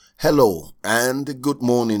Hello and good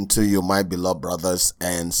morning to you, my beloved brothers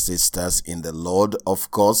and sisters in the Lord.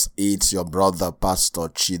 Of course, it's your brother, Pastor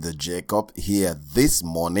Chido Jacob, here this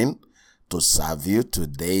morning to serve you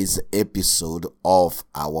today's episode of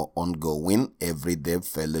our ongoing everyday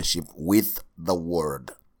fellowship with the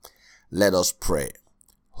Word. Let us pray.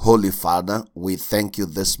 Holy Father, we thank you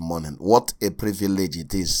this morning. What a privilege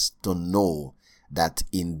it is to know that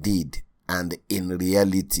indeed and in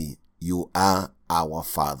reality you are our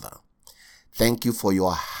Father. Thank you for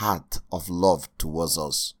your heart of love towards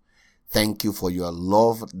us. Thank you for your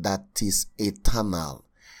love that is eternal.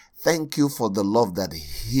 Thank you for the love that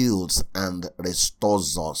heals and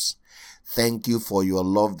restores us. Thank you for your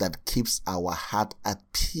love that keeps our heart at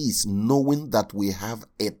peace, knowing that we have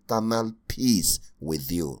eternal peace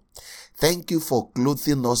with you. Thank you for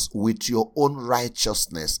clothing us with your own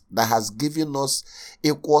righteousness that has given us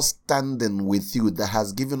equal standing with you, that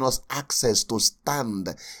has given us access to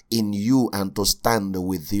stand in you and to stand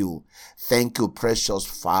with you. Thank you, precious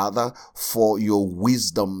Father, for your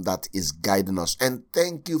wisdom that is guiding us. And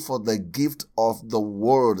thank you for the gift of the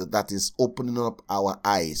word that is opening up our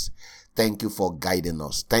eyes. Thank you for guiding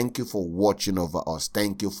us. Thank you for watching over us.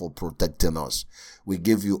 Thank you for protecting us. We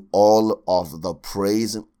give you all of the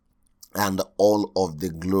praise and all of the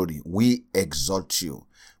glory. We exalt you.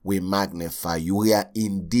 We magnify you. We are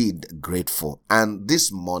indeed grateful. And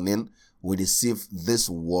this morning, we receive this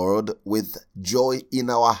word with joy in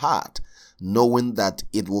our heart, knowing that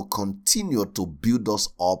it will continue to build us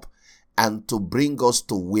up and to bring us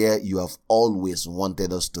to where you have always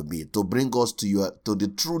wanted us to be, to bring us to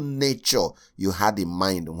the true nature you had in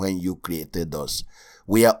mind when you created us.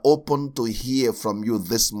 We are open to hear from you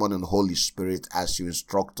this morning, Holy Spirit, as you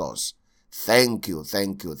instruct us. Thank you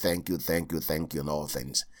in all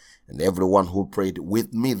things. And everyone who prayed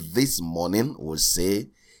with me this morning will say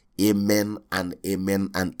amen and amen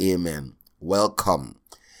and amen. Welcome.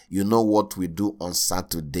 You know what we do on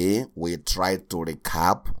Saturday? We try to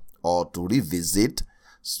recap or to revisit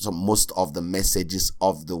most of the messages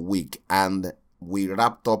of the week. And we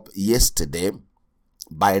wrapped up yesterday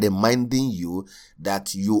by reminding you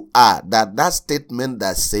that that statement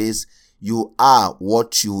that says you are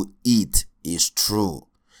what you eat is true.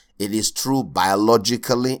 It is true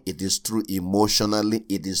biologically, it is true emotionally,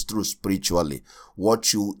 it is true spiritually.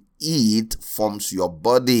 What you eat forms your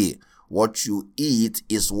body. What you eat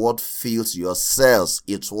is what fills your cells.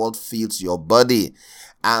 It's what fills your body.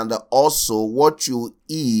 And also what you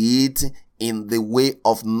eat in the way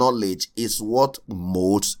of knowledge is what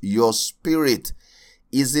molds your spirit.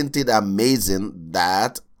 Isn't it amazing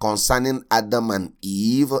that concerning Adam and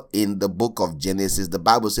Eve in the book of Genesis, the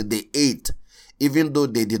Bible said they ate, even though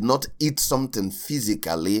they did not eat something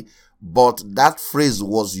physically, but that phrase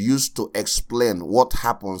was used to explain what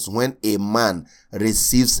happens when a man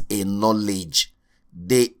receives a knowledge.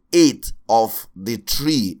 They ate of the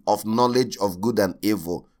tree of knowledge of good and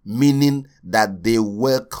evil, meaning that they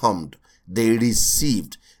welcomed, they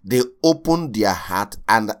received, they opened their heart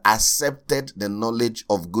and accepted the knowledge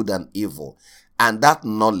of good and evil. And that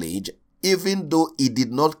knowledge, even though it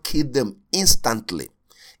did not kill them instantly,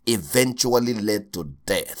 eventually led to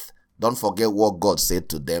death. Don't forget what God said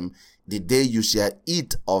to them. The day you shall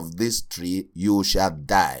eat of this tree, you shall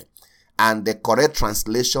die. And the correct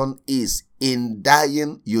translation is, in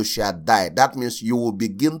dying, you shall die. That means you will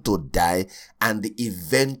begin to die and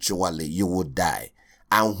eventually you will die.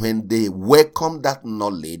 And when they welcome that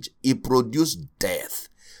knowledge, it produced death.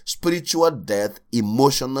 Spiritual death,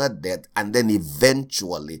 emotional death, and then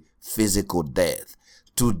eventually physical death.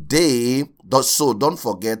 Today, so don't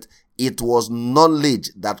forget, it was knowledge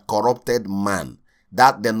that corrupted man,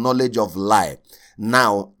 that the knowledge of lie.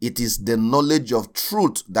 Now, it is the knowledge of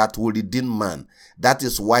truth that will redeem man. That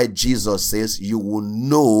is why Jesus says, you will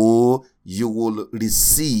know, you will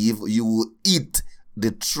receive, you will eat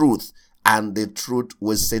the truth, and the truth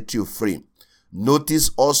will set you free. Notice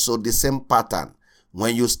also the same pattern.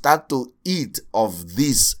 When you start to eat of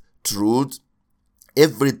this truth,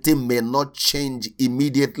 everything may not change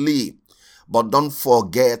immediately. But don't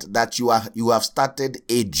forget that you have started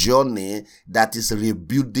a journey that is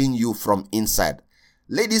rebuilding you from inside.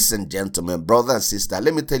 Ladies and gentlemen, brother and sister,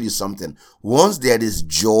 let me tell you something. Once there is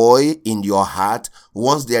joy in your heart,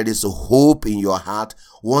 once there is hope in your heart,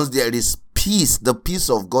 once there is peace, the peace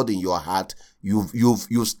of God in your heart,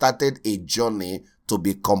 you've started a journey to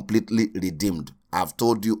be completely redeemed. I've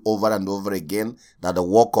told you over and over again that the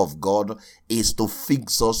work of God is to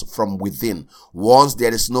fix us from within. Once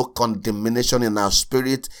there is no condemnation in our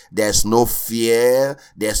spirit, there's no fear,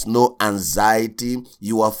 there's no anxiety.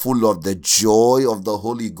 You are full of the joy of the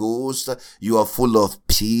Holy Ghost. You are full of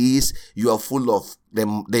peace. You are full of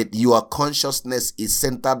your consciousness is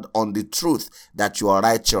centered on the truth that you are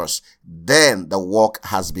righteous. Then the work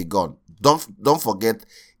has begun. Don't forget,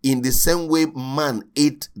 in the same way man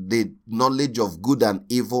ate the knowledge of good and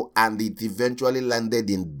evil and it eventually landed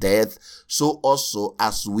in death, so also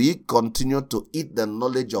as we continue to eat the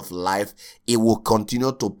knowledge of life, it will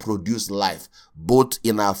continue to produce life, both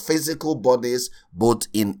in our physical bodies, both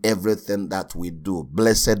in everything that we do.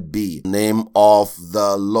 Blessed be the name of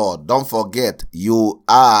the Lord. Don't forget, you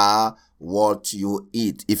are what you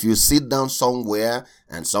eat. If you sit down somewhere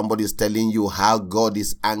and somebody is telling you how God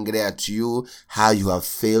is angry at you, how you have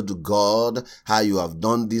failed God, how you have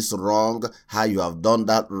done this wrong, how you have done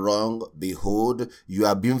that wrong, behold, you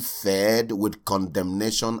are being fed with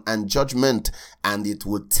condemnation and judgment, and it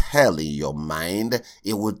will tell in your mind,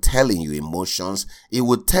 it will tell in your emotions, it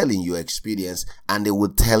will tell in your experience, and it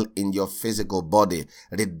will tell in your physical body.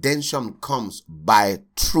 Redemption comes by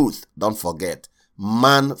truth. Don't forget.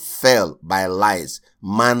 Man fell by lies.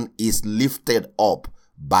 Man is lifted up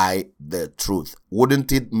by the truth.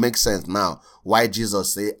 Wouldn't it make sense now why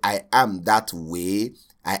Jesus said, I am that way,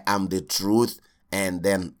 I am the truth, and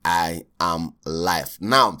then I am life?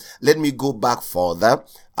 Now, let me go back further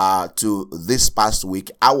to this past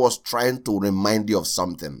week. I was trying to remind you of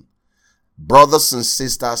something. Brothers and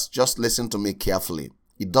sisters, just listen to me carefully.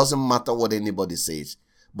 It doesn't matter what anybody says,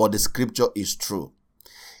 but the scripture is true.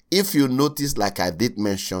 If you notice, like I did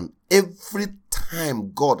mention, every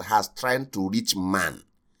time God has tried to reach man,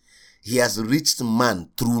 he has reached man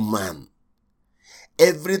through man.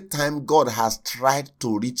 Every time God has tried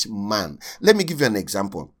to reach man. Let me give you an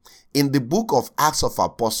example. In the book of Acts of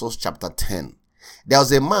Apostles chapter 10, there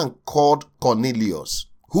was a man called Cornelius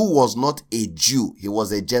who was not a Jew. He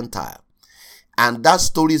was a Gentile. And that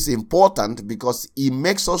story is important because it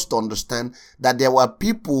makes us to understand that there were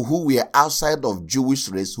people who were outside of Jewish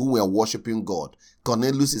race who were worshiping God.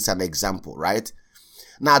 Cornelius is an example, right?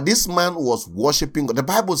 Now, this man was worshiping God. The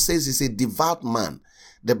Bible says he's a devout man.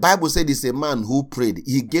 The Bible said he's a man who prayed.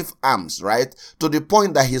 He gave alms, right? To the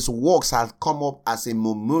point that his works had come up as a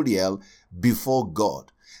memorial before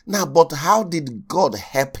God. Now, but how did God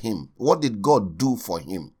help him? What did God do for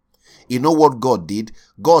him? You know what God did?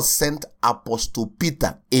 God sent Apostle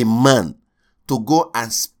Peter, a man, to go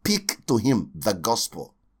and speak to him the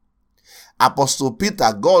gospel. Apostle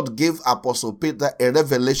Peter, God gave Apostle Peter a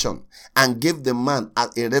revelation and gave the man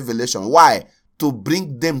a revelation. Why? To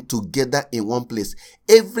bring them together in one place.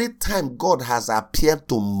 Every time God has appeared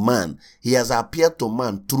to man, he has appeared to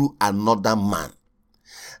man through another man.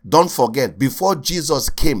 Don't forget, before Jesus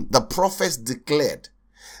came, the prophets declared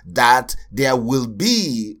that there will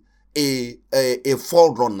be a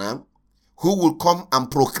forerunner who will come and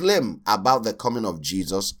proclaim about the coming of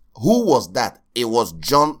Jesus. Who was that? It was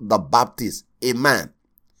John the Baptist, a man.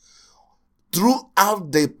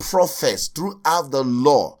 Throughout the prophets, throughout the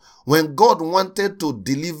law, when God wanted to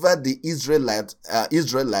deliver the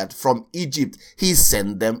Israelite from Egypt, he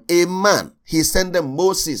sent them a man. He sent them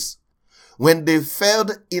Moses. When they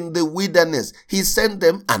failed in the wilderness, he sent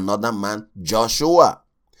them another man, Joshua.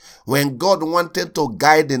 When God wanted to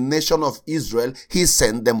guide the nation of Israel, he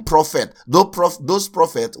sent them prophets. Those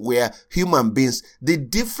prophets were human beings. The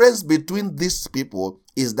difference between these people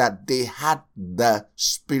is that they had the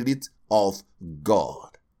Spirit of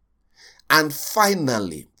God. And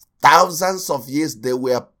finally, thousands of years they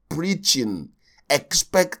were preaching,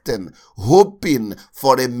 expecting, hoping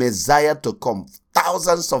for a Messiah to come.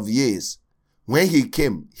 Thousands of years. When he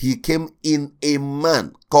came in a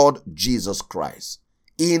man called Jesus Christ.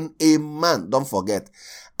 In a man, don't forget.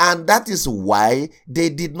 And that is why they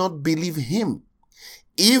did not believe him.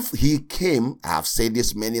 If he came, I've said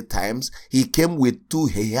this many times, he came with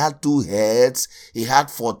he had 2 heads, he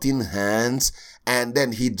had 14 hands, and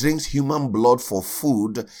then he drinks human blood for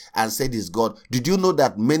food and said he's God. Did you know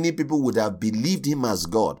that many people would have believed him as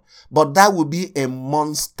God? But that would be a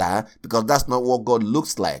monster, because that's not what God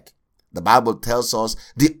looks like. The Bible tells us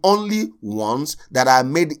the only ones that are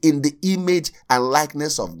made in the image and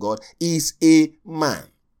likeness of God is a man.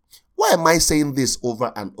 Why am I saying this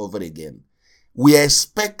over and over again? We are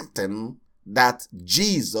expecting that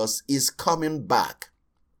Jesus is coming back.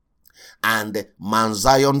 And Mount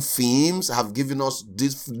Zion themes have given us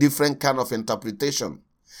this different kind of interpretation.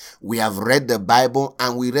 We have read the Bible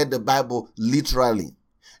and we read the Bible literally.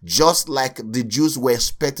 just like the Jews were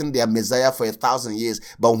expecting their Messiah for 1,000 years,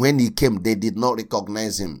 but when he came, they did not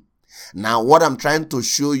recognize him. Now, what I'm trying to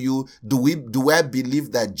show you, do I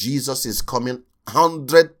believe that Jesus is coming?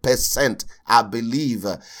 100% I believe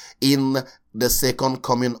in the second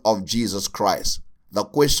coming of Jesus Christ. The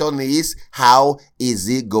question is, how is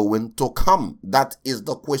he going to come? That is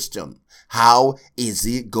the question. How is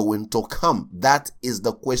he going to come? That is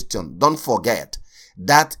the question. Don't forget.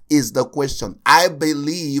 That is the question. I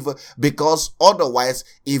believe, because otherwise,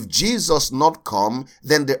 if Jesus not come,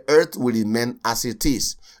 then the earth will remain as it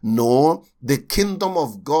is. No, the kingdom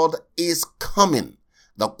of God is coming.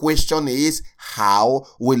 The question is, how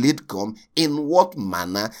will it come? In what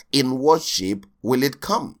manner? In what shape will it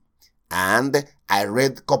come? And I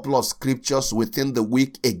read a couple of scriptures within the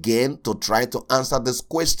week again to try to answer this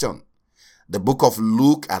question. The book of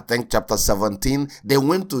Luke, I think chapter 17, they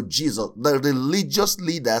went to Jesus. The religious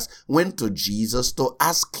leaders went to Jesus to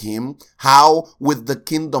ask him, how will the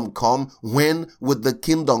kingdom come? When will the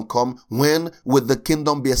kingdom come? When will the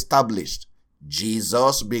kingdom be established?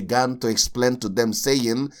 Jesus began to explain to them,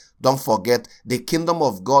 saying, don't forget, the kingdom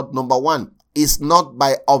of God, number one, is not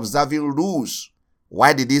by observing rules.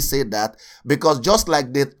 Why did he say that? Because just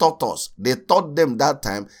like they taught us, they taught them that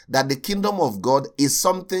time that the kingdom of God is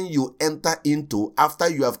something you enter into after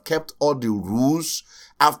you have kept all the rules,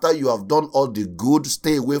 after you have done all the good,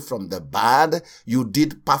 stay away from the bad. You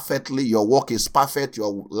did perfectly. Your work is perfect.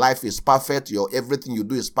 Your life is perfect. Your everything you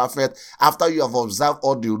do is perfect. After you have observed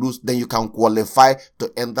all the rules, then you can qualify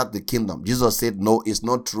to enter the kingdom. Jesus said, no, it's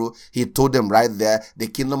not true. He told them right there, the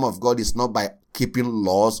kingdom of God is not by keeping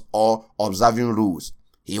laws or observing rules.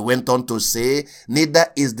 He went on to say, neither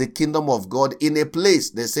is the kingdom of God in a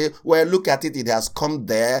place. They say, well, look at it. It has come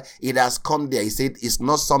there. It has come there. He said, it's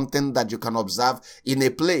not something that you can observe in a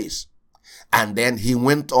place. And then he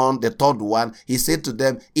went on, the third one. He said to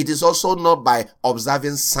them, it is also not by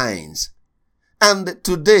observing signs. And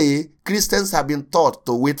today, Christians have been taught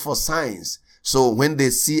to wait for signs. So when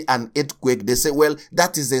they see an earthquake, they say, well,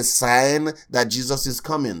 that is a sign that Jesus is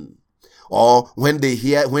coming. Or when they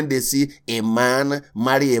see a man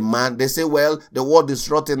marry a man, they say, well, the world is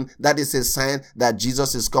rotten. That is a sign that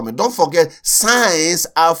Jesus is coming. Don't forget, signs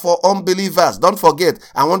are for unbelievers. Don't forget.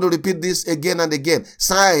 I want to repeat this again and again.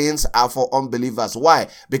 Signs are for unbelievers. Why?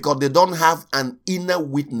 Because they don't have an inner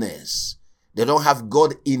witness. They don't have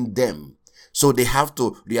God in them. So they have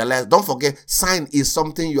to realize, don't forget, sign is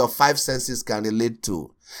something your five senses can relate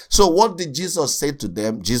to. So what did Jesus say to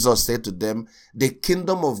them? Jesus said to them, the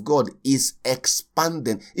kingdom of God is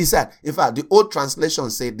expanding. He said, in fact, the old translation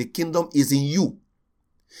said the kingdom is in you.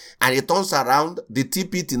 And it turns around, the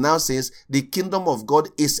TPT now says the kingdom of God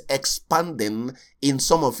is expanding in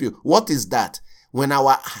some of you. What is that? When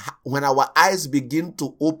our eyes begin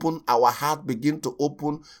to open, our heart begin to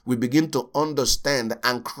open, we begin to understand,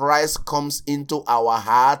 and Christ comes into our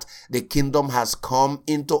heart, the kingdom has come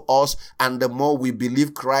into us, and the more we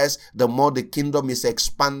believe Christ, the more the kingdom is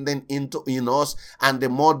expanding in us, and the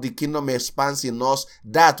more the kingdom expands in us,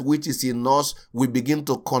 that which is in us, we begin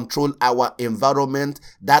to control our environment.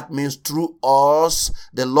 That means through us,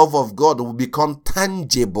 the love of God will become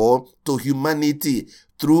tangible to humanity.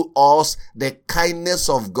 Through us, the kindness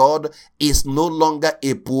of God is no longer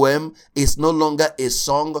a poem, is no longer a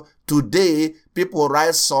song. Today, people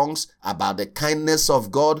write songs about the kindness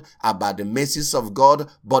of God, about the mercies of God,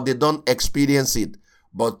 but they don't experience it.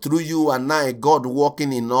 But through you and I, God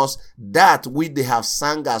working in us, that which they have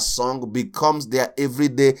sang as song becomes their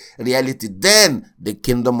everyday reality. Then the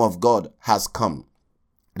kingdom of God has come.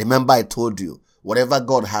 Remember, I told you, whatever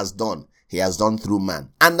God has done, he has done through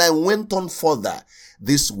man. And I went on further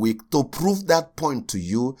this week to prove that point to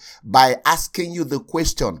you by asking you the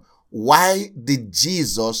question, why did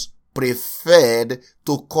Jesus preferred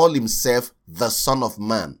to call himself the Son of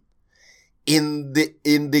Man? In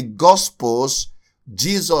the Gospels,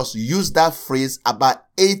 Jesus used that phrase about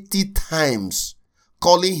 80 times,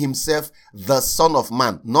 calling himself the Son of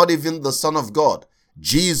Man, not even the Son of God.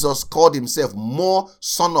 Jesus called himself more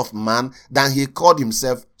Son of Man than he called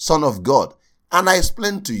himself Son of God. And I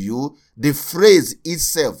explained to you, the phrase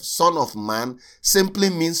itself, Son of Man, simply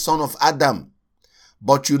means son of Adam.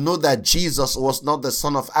 But you know that Jesus was not the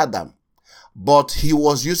son of Adam. But he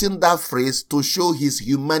was using that phrase to show his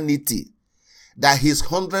humanity, that he's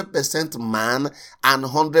 100% man and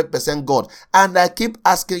 100% God. And I keep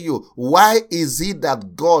asking you, why is it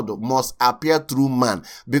that God must appear through man?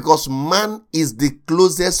 Because man is the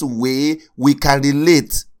closest way we can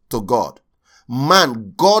relate to God.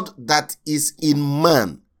 Man, God that is in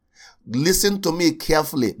man. Listen to me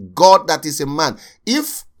carefully. God that is a man.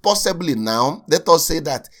 If possibly now, let us say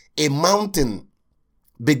that a mountain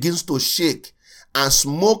begins to shake and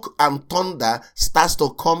smoke and thunder starts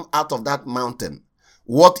to come out of that mountain,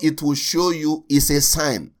 what it will show you is a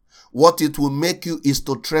sign. What it will make you is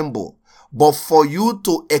to tremble. But for you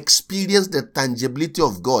to experience the tangibility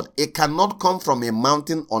of God, it cannot come from a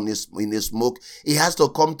mountain in a smoke. It has to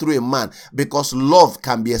come through a man, because love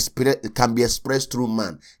can be expressed through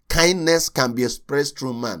man. Kindness can be expressed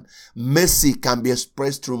through man. Mercy can be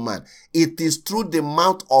expressed through man. It is through the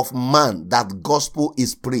mouth of man that gospel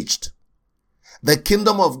is preached. The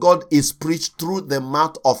kingdom of God is preached through the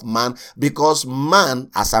mouth of man, because man,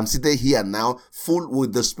 as I'm sitting here now, full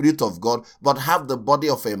with the Spirit of God, but have the body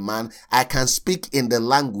of a man, I can speak in the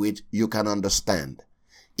language you can understand.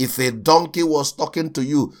 If a donkey was talking to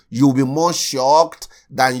you, you'll be more shocked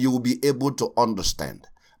than you will be able to understand.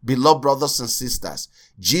 Beloved brothers and sisters,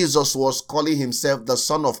 Jesus was calling himself the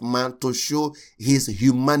Son of Man to show his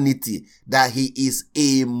humanity, that he is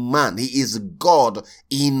a man. He is God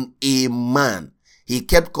in a man. He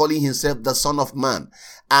kept calling himself the Son of Man.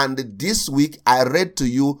 And this week I read to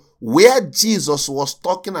you where Jesus was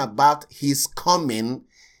talking about his coming.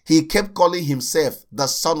 He kept calling himself the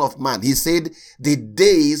Son of Man. He said the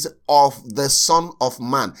days of the Son of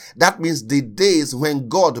Man. That means the days when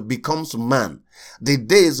God becomes man. The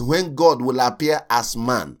days when God will appear as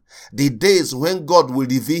man. The days when God will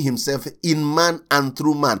reveal himself in man and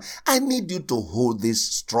through man. I need you to hold this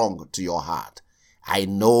strong to your heart. I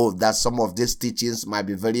know that some of these teachings might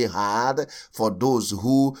be very hard for those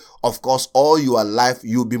who, of course, all your life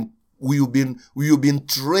you've been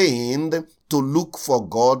trained to look for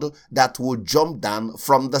God that will jump down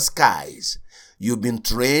from the skies. You've been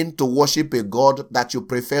trained to worship a God that you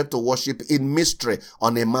prefer to worship in mystery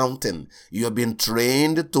on a mountain. You've been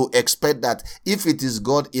trained to expect that if it is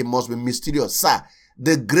God, it must be mysterious. Sir,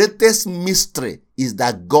 the greatest mystery is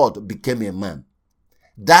that God became a man.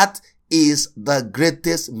 That is the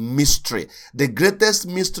greatest mystery. The greatest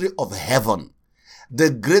mystery of heaven. The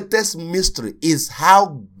greatest mystery is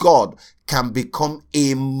how God can become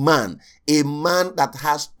a man that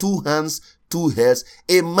has 2 hands, 2 heads,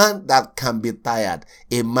 a man that can be tired,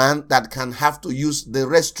 a man that can have to use the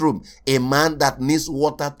restroom, a man that needs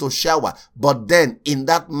water to shower. But then in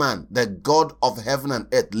that man, the God of heaven and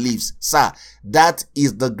earth lives. Sir, that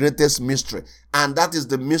is the greatest mystery. And that is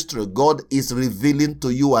the mystery God is revealing to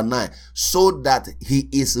you and I, so that he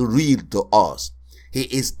is real to us. He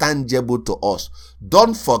is tangible to us.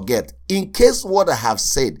 Don't forget, in case what I have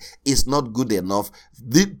said is not good enough,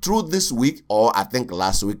 through this week, or I think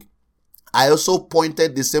last week, I also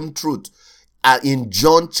pointed the same truth in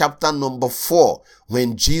John chapter number 4,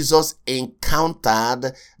 when Jesus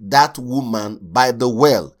encountered that woman by the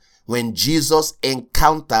well. When Jesus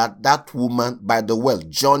encountered that woman by the well,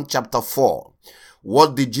 John chapter 4.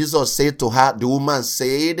 What did Jesus say to her? The woman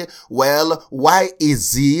said, well, why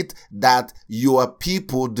is it that your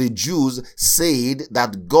people, the Jews, said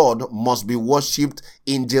that God must be worshipped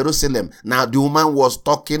in Jerusalem? Now, the woman was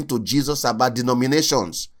talking to Jesus about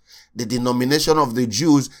denominations. The denomination of the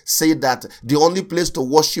Jews say that the only place to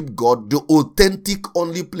worship God, the authentic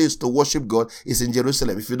only place to worship God, is in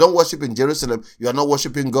Jerusalem. If you don't worship in Jerusalem, you are not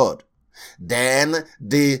worshiping God. Then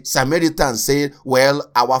the Samaritans said,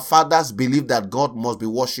 well, our fathers believe that God must be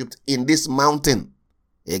worshipped in this mountain.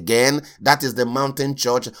 Again, that is the mountain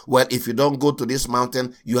church. Well, if you don't go to this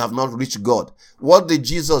mountain, you have not reached God. What did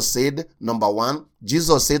Jesus say? Number 1,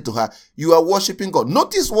 Jesus said to her, you are worshiping God.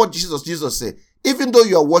 Notice what Jesus said. Even though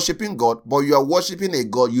you are worshiping God, but you are worshiping a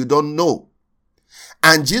God you don't know.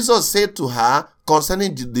 And Jesus said to her,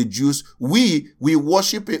 concerning the Jews, we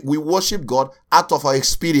worship God out of our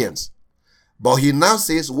experience. But he now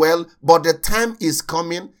says, well, but the time is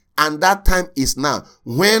coming, and that time is now,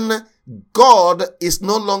 when God is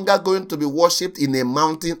no longer going to be worshipped in a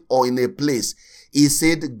mountain or in a place. He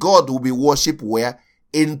said God will be worshipped where?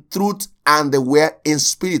 In truth and where? In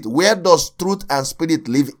spirit. Where does truth and spirit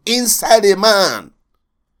live? Inside a man.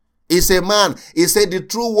 It's a man. He said the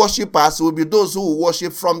true worshippers will be those who will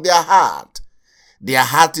worship from their heart. Their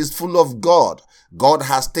heart is full of God. God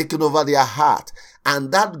has taken over their heart.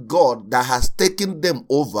 And that God that has taken them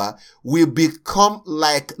over will become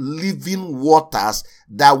like living waters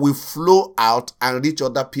that will flow out and reach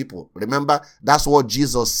other people. Remember, that's what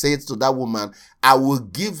Jesus said to that woman. I will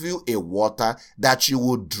give you a water that you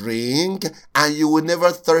will drink and you will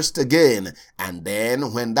never thirst again. And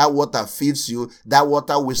then when that water feeds you, that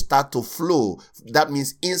water will start to flow. That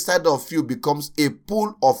means inside of you becomes a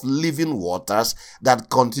pool of living waters that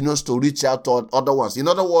continues to reach out to other ones. In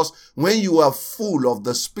other words, when you are full of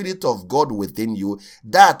the Spirit of God within you,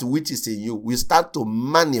 that which is in you will start to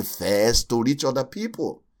manifest to reach other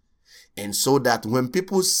people. And so that when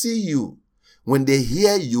people see you, When they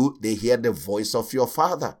hear you, they hear the voice of your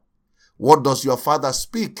Father. What does your Father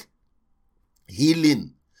speak?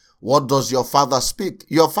 Healing. What does your Father speak?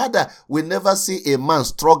 Your Father will never see a man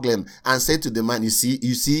struggling and say to the man, see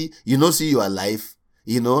you are alive.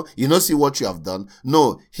 See what you have done.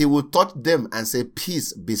 No, he will touch them and say,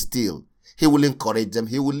 peace, be still. He will encourage them.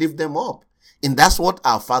 He will lift them up. And that's what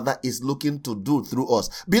our Father is looking to do through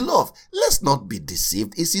us. Beloved, let's not be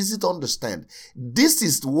deceived. It's easy to understand. This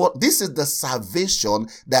is the salvation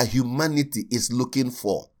that humanity is looking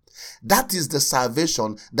for. That is the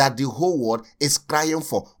salvation that the whole world is crying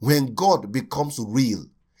for when God becomes real.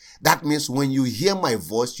 That means when you hear my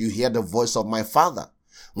voice, you hear the voice of my Father.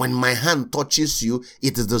 When my hand touches you,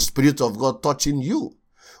 it is the Spirit of God touching you.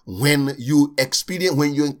 When you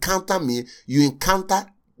encounter me, you encounter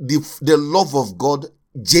the love of God,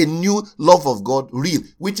 genuine love of God, real,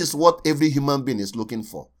 which is what every human being is looking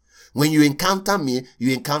for. When you encounter me,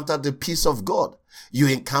 you encounter the peace of God. You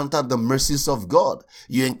encounter the mercies of God.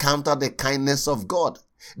 You encounter the kindness of God.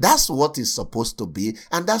 That's what it's supposed to be,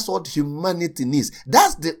 and that's what humanity needs.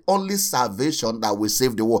 That's the only salvation that will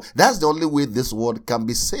save the world. That's the only way this world can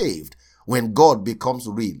be saved, when God becomes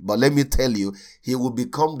real. But let me tell you, he will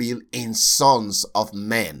become real in sons of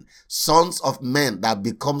men. Sons of men that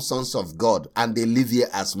become sons of God, and they live here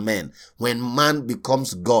as men. When man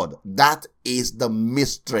becomes God, that is the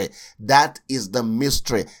mystery. That is the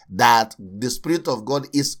mystery that the Spirit of God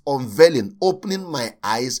is unveiling, opening my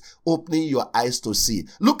eyes, opening your eyes to see.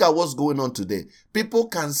 Look at what's going on today. People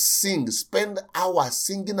can spend hours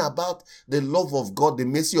singing about the love of God, the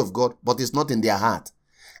mercy of God, but it's not in their heart.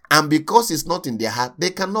 And because it's not in their heart, they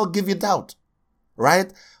cannot give it out,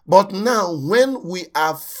 right? But now, when we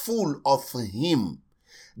are full of him,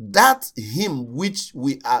 that him which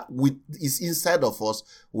is inside of us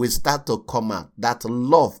will start to come out. That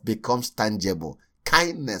love becomes tangible.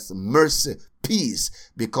 Kindness, mercy,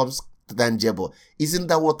 peace becomes tangible. Isn't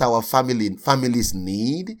that what our families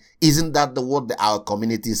need? Isn't that what our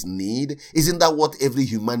communities need? Isn't that what every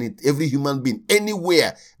human being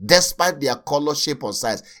anywhere, despite their color, shape, or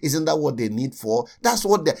size, isn't that what they need for? That's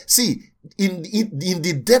what they see in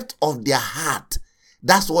the depth of their heart.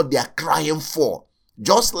 That's what they are crying for.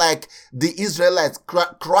 Just like the Israelites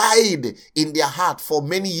cried in their heart for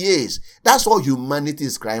many years. That's what humanity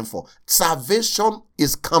is crying for. Salvation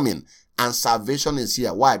is coming. And salvation is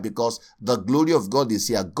here. Why? Because the glory of God is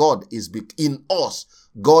here. God is in us.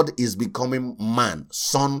 God is becoming man,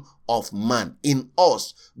 son of man. In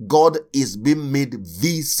us, God is being made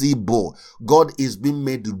visible. God is being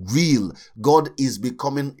made real. God is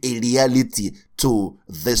becoming a reality to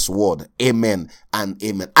this world. Amen and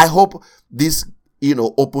amen. I hope this,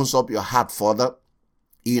 opens up your heart further.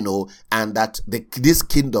 And that this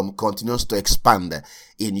kingdom continues to expand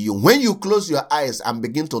in you. When you close your eyes and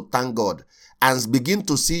begin to thank God and begin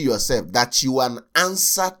to see yourself that you are an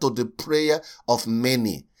answer to the prayer of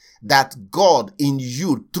many, that God in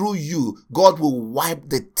you, through you, God will wipe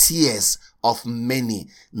the tears of many.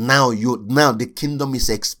 Now the kingdom is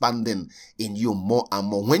expanding in you more and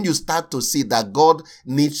more. When you start to see that God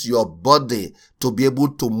needs your body to be able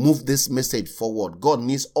to move this message forward, God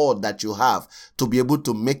needs all that you have to be able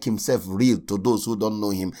to make himself real to those who don't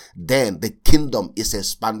know him, then the kingdom is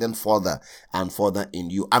expanding further and further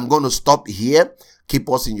in you. I'm going to stop here. Keep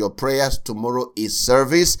us in your prayers. Tomorrow is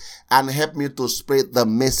service, and help me to spread the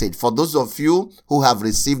message. For those of you who have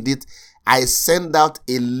received it, I sent out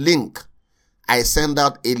a link.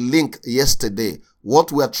 Yesterday.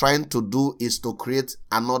 What we are trying to do is to create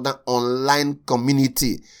another online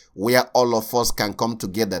community where all of us can come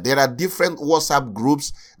together. There are different WhatsApp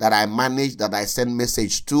groups that I manage, that I send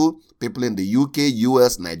message to people in the UK,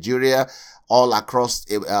 US, Nigeria, all across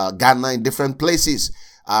Ghana, in different places.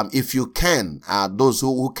 If you can, those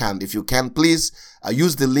who can, if you can, please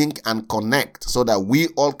use the link and connect so that we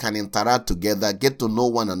all can interact together, get to know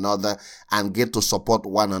one another, and get to support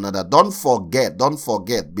one another. Don't forget,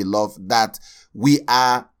 beloved, that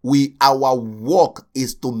our work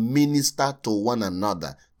is to minister to one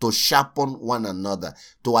another, to sharpen one another,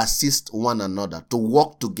 to assist one another, to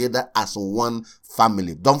work together as one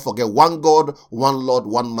family. Don't forget, one God, one Lord,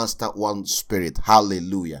 one Master, one Spirit.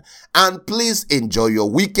 Hallelujah. And please enjoy your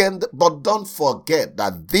weekend, but don't forget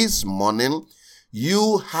that this morning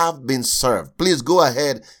you have been served. Please go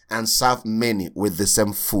ahead and serve many with the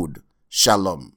same food. Shalom.